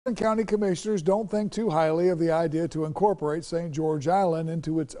County commissioners don't think too highly of the idea to incorporate St. George Island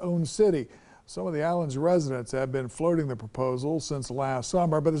into its own city. Some of the island's residents have been floating the proposal since last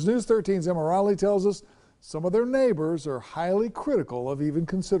summer, but as News 13's Emma Riley tells us, some of their neighbors are highly critical of even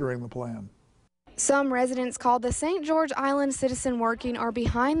considering the plan. Some residents called the St. George Island Citizen Working are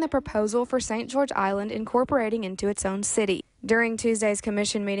behind the proposal for St. George Island incorporating into its own city. During Tuesday's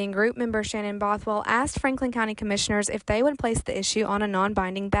commission meeting, group member Shannon Bothwell asked Franklin County commissioners if they would place the issue on a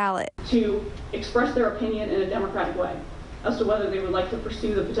non-binding ballot. To express their opinion in a democratic way as to whether they would like to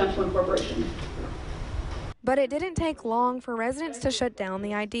pursue the potential incorporation. But it didn't take long for residents to shut down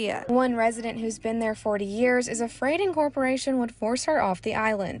the idea. One resident who's been there 40 years is afraid incorporation would force her off the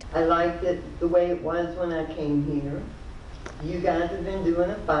island. I liked it the way it was when I came here. You guys have been doing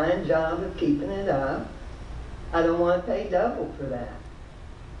a fine job of keeping it up. I don't want to pay double for that.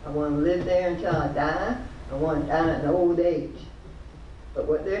 I want to live there until I die. I want to die in old age. But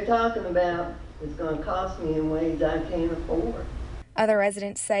what they're talking about is going to cost me in ways I can't afford. Other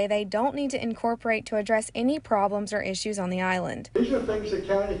residents say they don't need to incorporate to address any problems or issues on the island. These are things the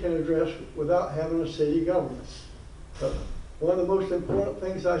county can address without having a city government. One of the most important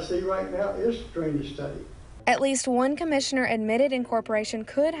things I see right now is drainage study. At least one commissioner admitted incorporation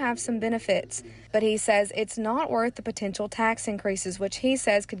could have some benefits, but he says it's not worth the potential tax increases, which he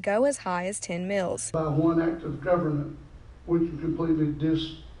says could go as high as 10 mills. By one act of government, we can completely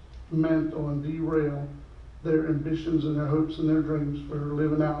dismantle and derail their ambitions and their hopes and their dreams for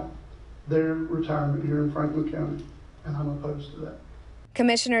living out their retirement here in Franklin County, and I'm opposed to that.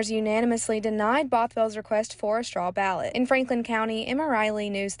 Commissioners unanimously denied Bothwell's request for a straw ballot. In Franklin County, Emma Riley,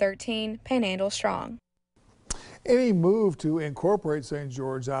 News 13, Panhandle Strong. Any move to incorporate St.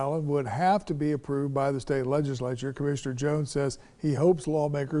 George Island would have to be approved by the state legislature. Commissioner Jones says he hopes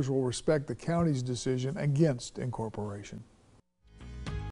lawmakers will respect the county's decision against incorporation.